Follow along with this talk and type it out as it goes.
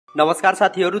नमस्कार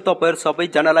साथीहरु, तपाईहरु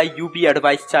सबैजनालाई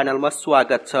UvAdvice च्यानलमा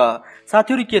स्वागत छ।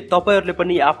 साथीहरु, के तपाईहरुले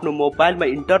पनि आफ्नो मोबाइलमा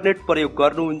इन्टरनेट प्रयोग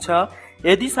गर्नुहुन्छ?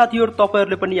 यदि साथीहरु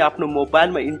तपाईहरुले पनि आफ्नो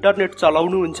मोबाइलमा इन्टरनेट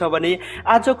चलाउनुहुन्छ भने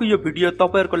आजको यो भिडियो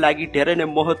तपाईहरुको लागि धेरै नै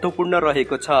महत्त्वपूर्ण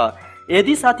रहेको छ।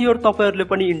 यदि साथीहरु तपाईहरुले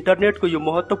पनि इन्टरनेटको यो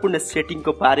महत्त्वपूर्ण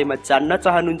सेटिङको बारेमा जान्न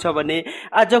चाहनुहुन्छ भने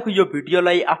आजको यो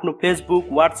भिडियोलाई आफ्नो फेसबुक,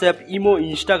 व्हाट्सएप, इमो,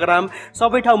 इन्स्टाग्राम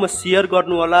सबै ठाउँमा शेयर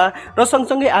गर्नुहोला र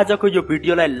सँगसँगै आजको यो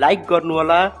भिडियोलाई लाइक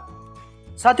गर्नुहोला।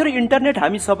 साथीहरु, इन्टरनेट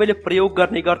हामी सबैले प्रयोग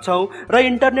गर्ने गर्छौं र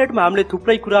इन्टरनेटमा हामीले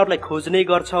थुप्रै कुराहरुलाई खोज्ने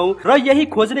गर्छौं र यही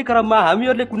खोज्ने क्रममा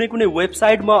हामीहरुले कुनै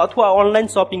वेबसाइटमा अथवा अनलाइन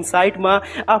शपिङ साइटमा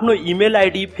आफ्नो इमेल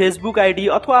आइडी, फेसबुक आइडी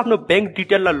अथवा आफ्नो बैंक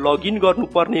डिटेललाई लगइन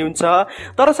गर्नुपर्ने हुन्छ।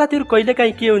 तर साथीहरु,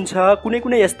 कहिलेकाहीँ के हुन्छ,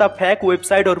 कुनै यस्ता फेक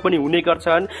वेबसाइटहरु पनि हुने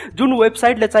गर्छन् जुन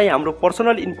वेबसाइटले चाहिँ हाम्रो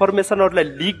पर्सनल इन्फर्मेसनहरुलाई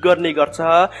लिक गर्ने गर्छ।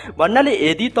 भन्नाले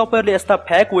यदि तपाईहरुले यस्ता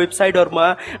फेक वेबसाइटहरुमा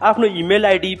आफ्नो इमेल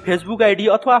आइडी, फेसबुक आइडी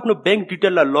अथवा आफ्नो बैंक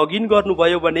डिटेललाई लगइन गर्नु भयो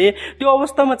भने त्यो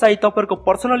अवस्थामा चाहिँ तपाईहरुको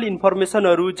पर्सनल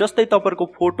इन्फर्मेसनहरु जस्तै तपाईहरुको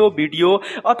फोटो, भिडियो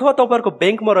अथवा तपाईहरुको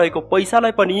बैंकमा रहेको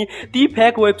पैसालाई पनि ती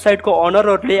फेक वेबसाइटको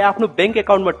ओनरहरुले आफ्नो बैंक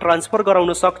एकाउन्टमा ट्रान्सफर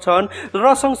गराउन सक्छन्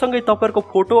र सँगसँगै तपाईहरुको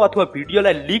फोटो अथवा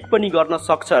भिडियोलाई लिक पनि गर्न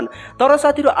सक्छन्। तर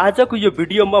साथीहरु, आजको यो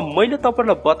भिडियोमा मैले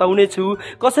तपाईहरुलाई बताउने छु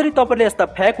कसरी तपाईहरुले यस्ता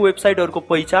फेक वेबसाइटहरुको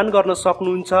पहिचान गर्न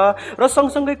सक्नुहुन्छ र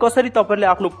सँगसँगै कसरी तपाईहरुले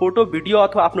आफ्नो फोटो, भिडियो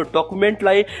अथवा आफ्नो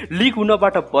डकुमेन्टलाई लिक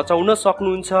हुनबाट बचाउन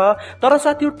सक्नुहुन्छ। तर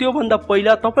साथीहरु, त्यो भन्दा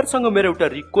पहिला तपाईहरुसँग मेरो एउटा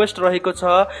रिक्वेस्ट रहेको छ।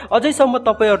 अझैसम्म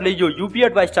तपाईहरुले यो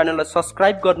UvAdvice च्यानललाई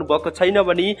सब्स्क्राइब गर्नुभएको छैन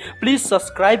भने प्लिज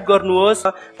सब्स्क्राइब गर्नुहोस्।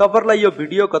 तपाईहरुलाई यो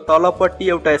भिडियोको तलपट्टि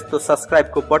एउटा यस्तो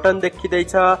सब्स्क्राइबको बटन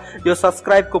देखिदैछ। यो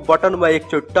सब्स्क्राइबको बटनमा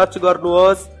एकचोटि टच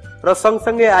गर्नुहोस् र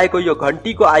सँगसँगै आएको यो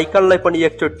घण्टीको आइकनलाई पनि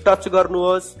एकचोटि टच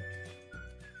गर्नुहोस्।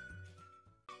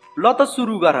 ल त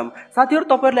सुरु गरौँ। साथीहरु,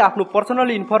 तपाईहरुले आफ्नो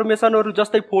पर्सनल इन्फर्मेसनहरु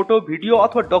जस्तै फोटो, भिडियो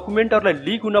अथवा डकुमेन्टहरुलाई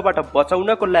लिक हुनबाट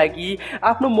बचाउनको लागि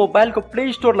आफ्नो मोबाइलको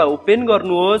प्ले स्टोरलाई ओपन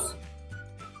गर्नुहोस्।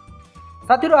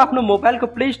 साथीहरु, आफ्नो मोबाइलको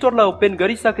प्ले स्टोरलाई ओपन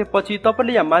गरिसकेपछि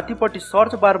तपाईले यहाँ माथिपट्टि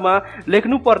सर्च बारमा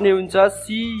लेख्नु पर्ने हुन्छ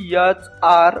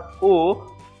CHROME,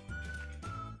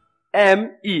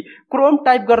 क्रोम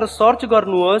टाइप गरेर सर्च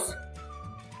गर्नुहोस्।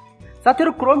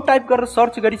 साथीहरु, क्रोम टाइप गरेर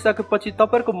सर्च गरिसकेपछि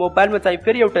तपाईहरुको मोबाइलमा चाहिँ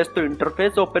फेरि एउटा यस्तो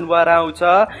इन्टरफेस ओपन भएर आउँछ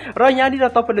र यहाँनिर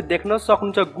तपाईले देख्न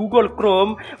सक्नुहुन्छ Google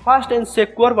Chrome fast and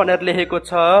secure भनेर लेखेको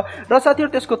छ र साथीहरु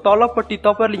त्यसको तलपट्टि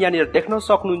तपाईहरुले यहाँनिर देख्न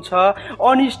सक्नुहुन्छ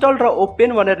अनइन्स्टल र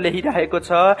ओपन भनेर लेखिरहेको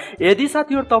छ। यदि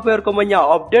साथीहरु तपाईहरुकोमा यहाँ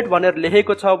अपडेट भनेर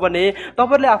लेखेको छ भने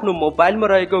तपाईहरुले आफ्नो मोबाइलमा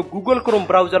रहेको गुगल क्रोम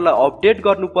ब्राउजरलाई अपडेट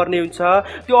गर्नुपर्ने हुन्छ।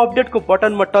 त्यो अपडेटको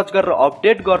बटनमा टच गरेर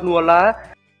अपडेट गर्नु होला।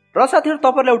 र साथीहरु,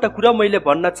 तपाईहरुले एउटा कुरा मैले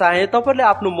भन्न चाहे, तपाईहरुले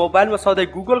आफ्नो मोबाइलमा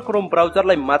सधैँ गुगल क्रोम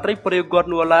ब्राउजरलाई मात्रै प्रयोग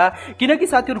गर्नु होला, किनकि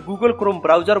साथीहरु गुगल क्रोम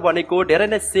ब्राउजर भनेको धेरै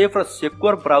नै सेफ र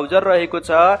सेक्योर ब्राउजर रहेको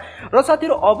छ। र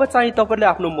साथीहरु, अब चाहिँ तपाईहरुले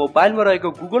आफ्नो मोबाइलमा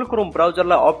रहेको गुगल क्रोम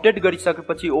ब्राउजरलाई अपडेट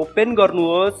गरिसकेपछि ओपन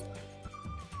गर्नुहोस्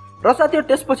र साथीहरु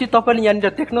त्यसपछि तपाईले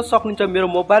यहाँनिर देख्न सक्नुहुन्छ मेरो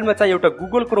मोबाइलमा चाहिँ एउटा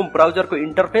गुगल क्रोम ब्राउजरको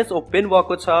इन्टरफेस ओपन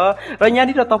भएको छ र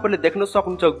यहाँनिर तपाईले देख्न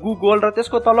सक्नुहुन्छ गुगल र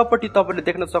त्यसको तलपट्टि तपाईले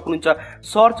देख्न सक्नुहुन्छ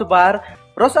सर्च बार।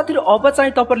 र साथीहरु, अब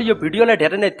चाहिँ तपाईले यो भिडियोलाई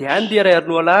धेरै नै ध्यान दिएर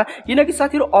हेर्नु होला, किनकि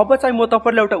साथीहरु अब चाहिँ म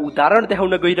तपाईलाई एउटा उदाहरण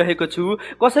देखाउन गइरहेको छु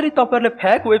कसरी तपाईहरुले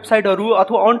फेक वेबसाइटहरु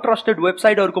अथवा अनट्रस्टेड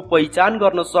वेबसाइटहरुको पहिचान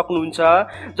गर्न सक्नुहुन्छ।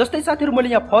 जस्तै साथीहरु, मैले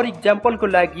यहाँ फर एक्जाम्पलको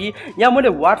लागि यहाँ मैले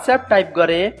व्हाट्सएप टाइप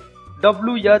गरे,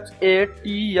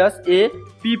 WHATSAPP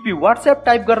व्हाट्सएप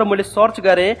टाइप गरेर मैले सर्च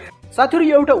गरे। साथीहरु,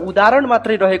 यो एउटा उदाहरण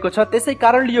मात्रै रहेको छ, त्यसै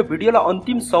कारणले यो भिडियोलाई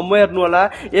अन्तिम सम्म हेर्नु होला।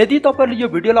 यदि तपाईहरुले यो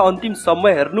भिडियोलाई अन्तिम सम्म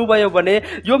हेर्नुभयो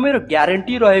भने यो मेरो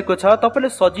ग्यारेन्टी रहेको छ तपाईले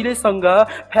सजिलैसँग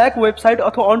फेक वेबसाइट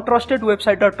अथवा अनट्रस्टेड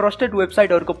वेबसाइट र ट्रस्टेड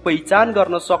वेबसाइटहरुको पहिचान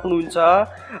गर्न सक्नुहुन्छ।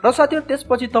 र साथीहरु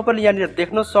त्यसपछि तपाईले यहाँनिर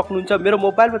देख्न सक्नुहुन्छ मेरो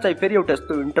मोबाइलमा चाहिँ फेरि एउटा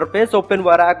यस्तो इन्टरफेस ओपन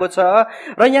भएर आएको छ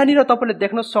र यहाँनिर तपाईले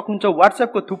देख्न सक्नुहुन्छ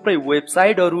व्हाट्सएपको थुप्रै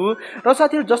वेबसाइटहरु। र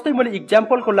साथीहरु, जस्तै मैले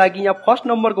एक्जाम्पलको लागि यहाँ फर्स्ट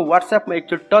नम्बरको व्हाट्सएपमा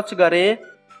एकचोटि टच गरे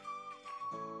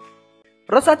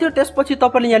र साथीहरु त्यसपछि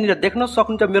तपाईले यहाँनिर देख्न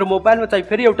सक्नुहुन्छ मेरो मोबाइलमा चाहिँ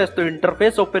फेरि एउटा यस्तो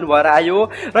इन्टरफेस ओपन भएर आयो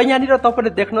र यहाँनिर तपाईले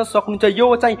देख्न सक्नुहुन्छ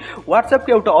यो चाहिँ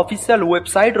व्हाट्सएपको एउटा अफिसियल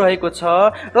वेबसाइट रहेको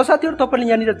छ। र साथीहरु तपाईले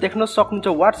यहाँनिर देख्न सक्नुहुन्छ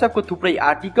व्हाट्सएपको थुप्रै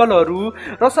आर्टिकलहरु।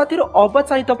 र साथीहरु अब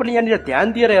चाहिँ तपाईले यहाँनिर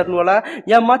ध्यान दिएर हेर्नु होला,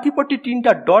 यहाँ माथिपट्टि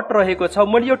तीनटा डट रहेको छ।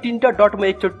 मैले यो तीनटा डटमा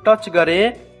एकचोटि टच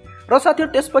गरे र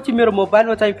साथीहरु त्यसपछि मेरो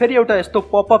मोबाइलमा चाहिँ फेरि एउटा यस्तो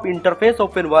पपअप इन्टरफेस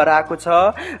ओपन भएर आएको छ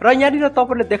र यहाँनिर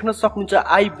तपाईले देख्न सक्नुहुन्छ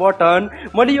आई बटन।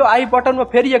 मैले यो आई बटनमा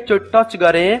फेरि एकचोटि टच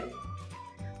गरे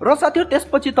र साथीहरु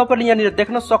त्यसपछि तपाईले यहाँनिर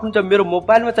देख्न सक्नुहुन्छ मेरो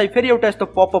मोबाइलमा चाहिँ फेरि एउटा यस्तो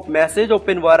पपअप मेसेज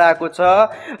ओपन भएर आएको छ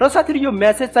र साथीहरु यो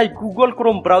मेसेज चाहिँ गुगल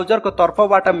क्रोम ब्राउजरको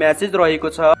तर्फबाट मेसेज रहेको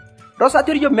छ। र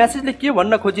साथीहरु यो मेसेजले के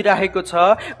भन्न खोजिरहेको छ,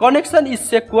 connection is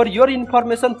secure, your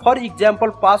information for example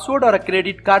password र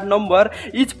credit card number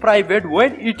is private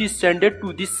when it is सेन्डेड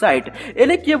to this site.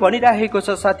 यसले के भनिरहेको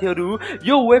छ साथीहरु,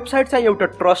 यो वेबसाइट चाहिँ एउटा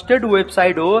ट्रस्टेड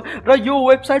वेबसाइट हो र यो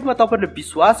वेबसाइटमा तपाईहरुले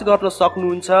विश्वास गर्न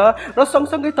सक्नुहुन्छ र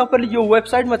सँगसँगै तपाईहरुले यो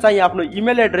वेबसाइटमा चाहिँ आफ्नो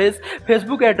इमेल एड्रेस,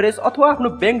 फेसबुक एड्रेस अथवा आफ्नो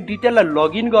बैंक डिटेललाई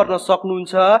लगइन गर्न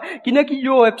सक्नुहुन्छ, किनकि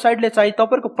यो वेबसाइटले चाहिँ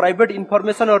तपाईहरुको प्राइभेट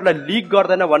इन्फर्मेसनहरुलाई लिक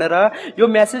गर्दैन भनेर यो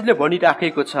मेसेजले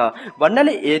भनिराखेको छ।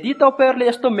 भन्नाले यदि तपाईहरुले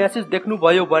यस्तो मेसेज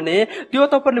देख्नुभयो भने त्यो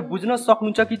तपाईहरुले बुझ्न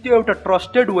सक्नुहुन्छ कि त्यो एउटा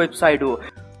ट्रस्टेड वेबसाइट हो।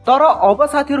 तर अब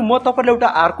साथीहरु म तपाईहरुलाई एउटा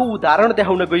अर्को उदाहरण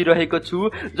देखाउन गइरहेको छु।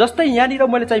 जस्तै यहाँनिर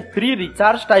मैले चाहिँ फ्री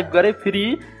रिचार्ज टाइप गरे, free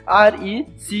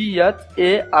RECHARGE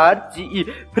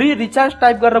free recharge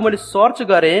type गरेर मैले सर्च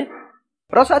गरे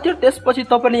र साथीहरु त्यसपछि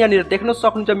तपाईले यहाँनिर देख्न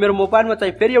सक्नुहुन्छ मेरो मोबाइलमा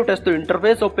चाहिँ फेरि एउटा यस्तो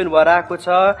इन्टरफेस ओपन भएर आएको छ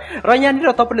र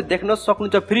यहाँनिर तपाईले देख्न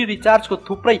सक्नुहुन्छ फ्री रिचार्जको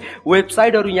थुप्रै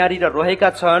वेबसाइटहरु यहाँनिर रहेका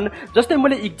छन्। जस्तै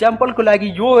मैले एक्जाम्पलको लागि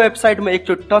यो वेबसाइटमा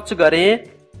एकचोटि टच गरे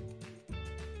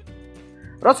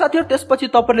र साथीहरु त्यसपछि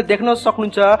तपाईले देख्न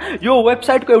सक्नुहुन्छ यो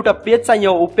वेबसाइटको एउटा पेज चाहिँ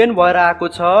यहाँ ओपन भएर आएको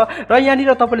छ र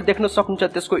यहाँनिर तपाईले देख्न सक्नुहुन्छ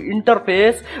त्यसको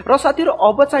इन्टरफेस। र साथीहरु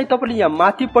अब चाहिँ तपाईले यहाँ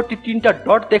माथिपट्टि तीनटा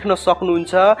डट देख्न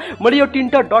सक्नुहुन्छ। मैले यो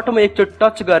तीनटा डटमा एकचोटि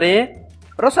टच गरे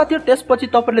र साथीहरु त्यसपछि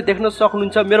तपाईले देख्न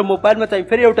सक्नुहुन्छ मेरो मोबाइलमा चाहिँ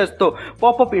फेरि एउटा यस्तो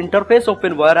पपअप इन्टरफेस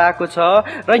ओपन भएर आएको छ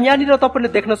र यहाँनिर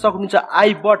तपाईले देख्न सक्नुहुन्छ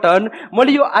आई बटन।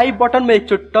 मैले यो आई बटनमा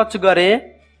एकचोटि टच गरे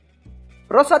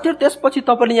र साथीहरु त्यसपछि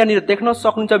तपाईले यहाँनिर देख्न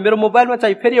सक्नुहुन्छ मेरो मोबाइलमा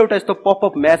चाहिँ फेरि एउटा यस्तो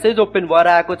पपअप मेसेज ओपन भएर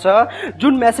आएको छ,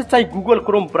 जुन मेसेज चाहिँ गुगल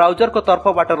क्रोम ब्राउजरको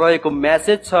तर्फबाट रहेको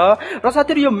मेसेज छ। र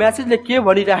साथीहरु यो मेसेजले के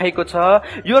भनिरहेको छ,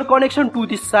 your connection to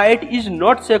this site is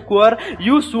not secure,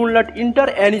 you should not enter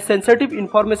any sensitive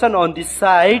information on this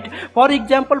site for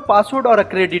example password or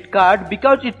credit card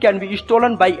because it can be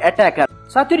stolen by एट्याकर।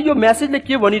 साथीहरु यो मेसेजले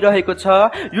के भनिरहेको छ,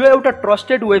 यो एउटा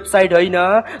ट्रस्टेड वेबसाइट होइन।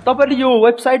 तपाईले यो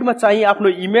वेबसाइटमा चाहिँ आफ्नो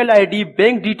इमेल आइडी,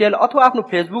 बैंक डिटेल अथवा आफ्नो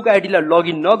फेसबुक आइडीलाई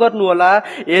लगइन नगर्नु होला।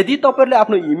 यदि तपाईहरुले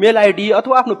आफ्नो इमेल आइडी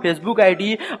अथवा आफ्नो फेसबुक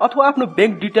आइडी अथवा आफ्नो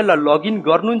बैंक डिटेललाई लगइन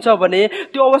गर्नुहुन्छ भने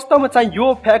त्यो अवस्थामा चाहिँ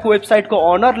यो फेक वेबसाइटको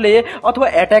ओनरले अथवा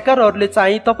एट्याकरहरुले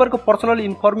चाहिँ तपाईहरुको पर्सनल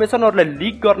इन्फर्मेसनहरुलाई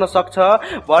लिक गर्न सक्छ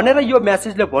भनेर यो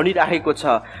मेसेजले भनिरहेको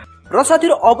छ। र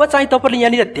साथीहरु अब चाहिँ तपाईले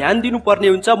यहाँनिर ध्यान दिनुपर्ने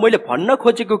हुन्छ। मैले भन्न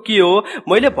खोजेको के हो,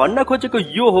 मैले भन्न खोजेको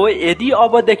यो हो, यदि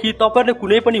अबदेखि तपाईहरुले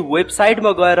कुनै पनि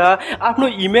वेबसाइटमा गएर आफ्नो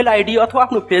इमेल आइडी अथवा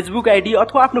आफ्नो फेसबुक आइडी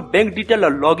अथवा आफ्नो बैंक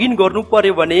डिटेललाई लगइन गर्नु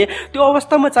पर्यो भने त्यो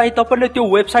अवस्थामा चाहिँ तपाईले त्यो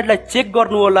वेबसाइटलाई चेक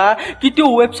गर्नु होला कि त्यो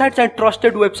वेबसाइट चाहिँ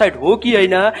ट्रस्टेड वेबसाइट हो कि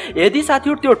हैन। यदि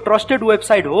साथीहरु त्यो ट्रस्टेड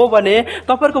वेबसाइट हो भने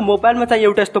तपाईहरुको मोबाइलमा चाहिँ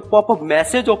एउटा यस्तो पपअप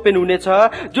मेसेज ओपन हुनेछ,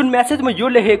 जुन मेसेजमा यो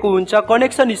लेखेको हुन्छ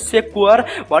कनेक्सन इज सेक्योर।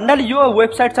 भन्नाले यो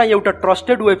वेबसाइट चाहिँ एउटा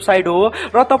ट्रस्टेड वेबसाइट हो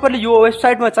र तपाईले यो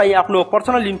वेबसाइटमा चाहिँ आफ्नो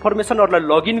पर्सनल इन्फर्मेसनहरुलाई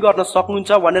लगइन गर्न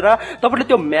सक्नुहुन्छ भनेर तपाईले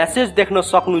त्यो मेसेज देख्न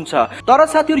सक्नुहुन्छ। तर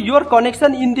साथीहरु your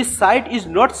connection in this site is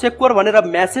not secure भनेर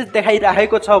मेसेज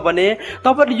देखाइरहेको छ भने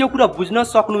तपाईले यो कुरा बुझ्न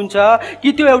सक्नुहुन्छ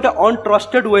कि त्यो एउटा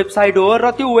अनट्रस्टेड वेबसाइट हो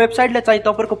र त्यो वेबसाइटले चाहिँ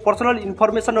तपाईहरुको पर्सनल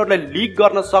इन्फर्मेसनहरुलाई लिक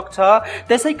गर्न सक्छ।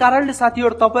 त्यसै कारणले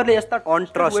साथीहरु तपाईहरुले यस्ता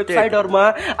अनट्रस्टेड वेबसाइटहरुमा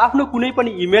आफ्नो कुनै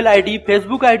पनि इमेल आइडी,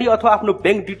 फेसबुक आइडी अथवा आफ्नो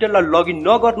बैंक डिटेललाई लगइन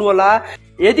नगर्नु होला।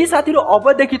 यदि साथीहरु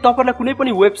अबदेखि तपाईलाई कुनै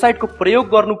पनि वेबसाइटको प्रयोग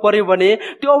गर्नु पर्यो भने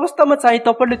त्यो अवस्थामा चाहिँ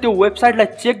तपाईले त्यो वेबसाइटलाई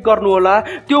चेक गर्नु होला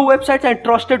त्यो वेबसाइट चाहिँ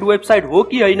ट्रस्टेड वेबसाइट हो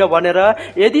कि हैन भनेर।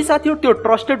 यदि साथीहरु त्यो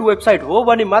ट्रस्टेड वेबसाइट हो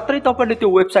भने मात्रै तपाईले त्यो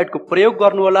वेबसाइटको प्रयोग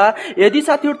गर्नु होला। यदि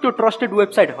साथीहरु त्यो ट्रस्टेड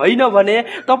वेबसाइट हैन भने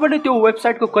तपाईले त्यो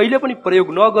वेबसाइटको कहिले पनि प्रयोग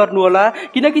नगर्नु होला,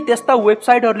 किनकि त्यस्ता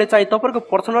वेबसाइटहरुले चाहिँ तपाईहरुको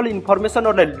पर्सनल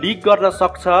इन्फर्मेसनहरुलाई लिक गर्न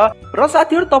सक्छ। र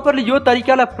साथीहरु तपाईले यो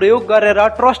तरिकालाई प्रयोग गरेर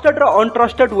ट्रस्टेड र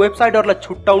अनट्रस्टेड वेबसाइटहरुलाई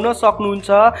छुट्याउन सक्नुहुन्छ।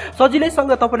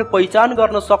 सजिलैसँग तपाईले पहिचान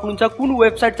गर्न सक्नुहुन्छ कुन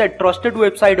वेबसाइट चाहिँ ट्रस्टेड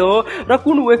वेबसाइट हो र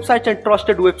कुन वेबसाइट चाहिँ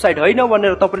ट्रस्टेड वेबसाइट हैन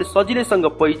भनेर तपाईले सजिलैसँग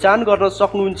पहिचान गर्न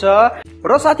सक्नुहुन्छ।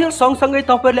 र साथीहरु सँगसँगै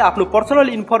तपाईले आफ्नो पर्सनल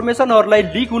इन्फर्मेसनहरुलाई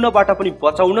लिक हुनबाट पनि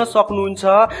बचाउन सक्नुहुन्छ,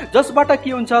 जसबाट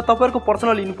के हुन्छ तपाईहरुको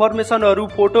पर्सनल इन्फर्मेसनहरु,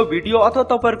 फोटो, भिडियो अथवा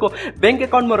तपाईहरुको बैंक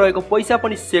एकाउन्टमा रहेको पैसा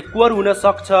पनि सेक्योर हुन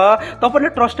सक्छ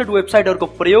तपाईले ट्रस्टेड वेबसाइटहरुको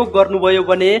प्रयोग गर्नुभयो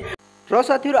भने। र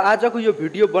साथीहरु आजको यो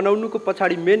भिडियो बनाउनुको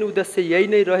पछाडी मेन उद्देश्य यही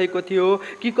नै रहेको थियो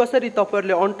कि कसरी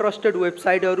तपाईहरुले अनट्रस्टेड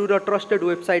वेबसाइटहरु र ट्रस्टेड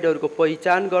वेबसाइटहरुको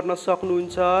पहिचान गर्न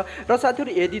सक्नुहुन्छ। र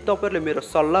साथीहरु यदि तपाईहरुले मेरो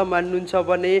सल्लाह मान्नुहुन्छ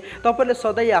भने तपाईहरुले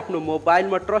सधैं आफ्नो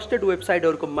मोबाइलमा ट्रस्टेड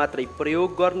वेबसाइटहरुको मात्रै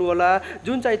प्रयोग गर्नु होला,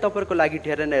 जुन चाहिँ तपाईहरुको लागि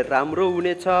धेरै नै राम्रो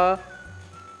हुनेछ।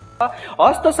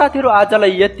 हस् त साथीहरु,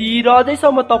 आजलाई यति। र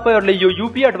अझैसम्म तपाईहरुले यो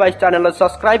युपी एडभाइस च्यानललाई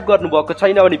सब्स्क्राइब गर्नुभएको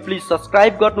छैन भने प्लिज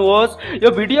सब्स्क्राइब गर्नुहोस्। यो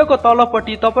भिडियोको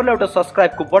तलपट्टि तपाईहरुले एउटा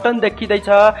सब्स्क्राइबको बटन देखिँदैछ,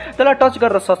 त्यसलाई टच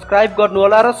गरेर सब्स्क्राइब गर्नु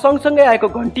होला र सँगसँगै आएको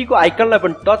घण्टीको आइकनलाई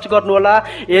पनि टच गर्नु होला।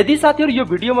 यदि साथीहरु यो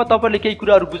भिडियोमा तपाईले केही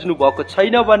कुराहरु बुझ्नु भएको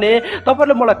छैन भने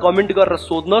तपाईले मलाई कमेन्ट गरेर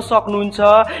सोध्न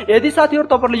सक्नुहुन्छ। यदि साथीहरु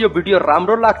तपाईहरुले यो भिडियो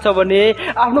राम्रो लाग्छ भने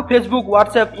आफ्नो फेसबुक,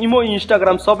 व्हाट्सएप, इमो,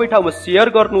 इन्स्टाग्राम सबै ठाउँमा शेयर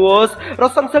गर्नुहोस् र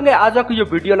सँगसँगै आजको यो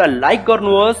भिडियोलाई लाइक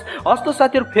गर्नुहोस्। हस्त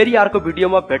साथीहरु, फेरि अर्को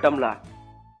भिडियोमा भेटौँला।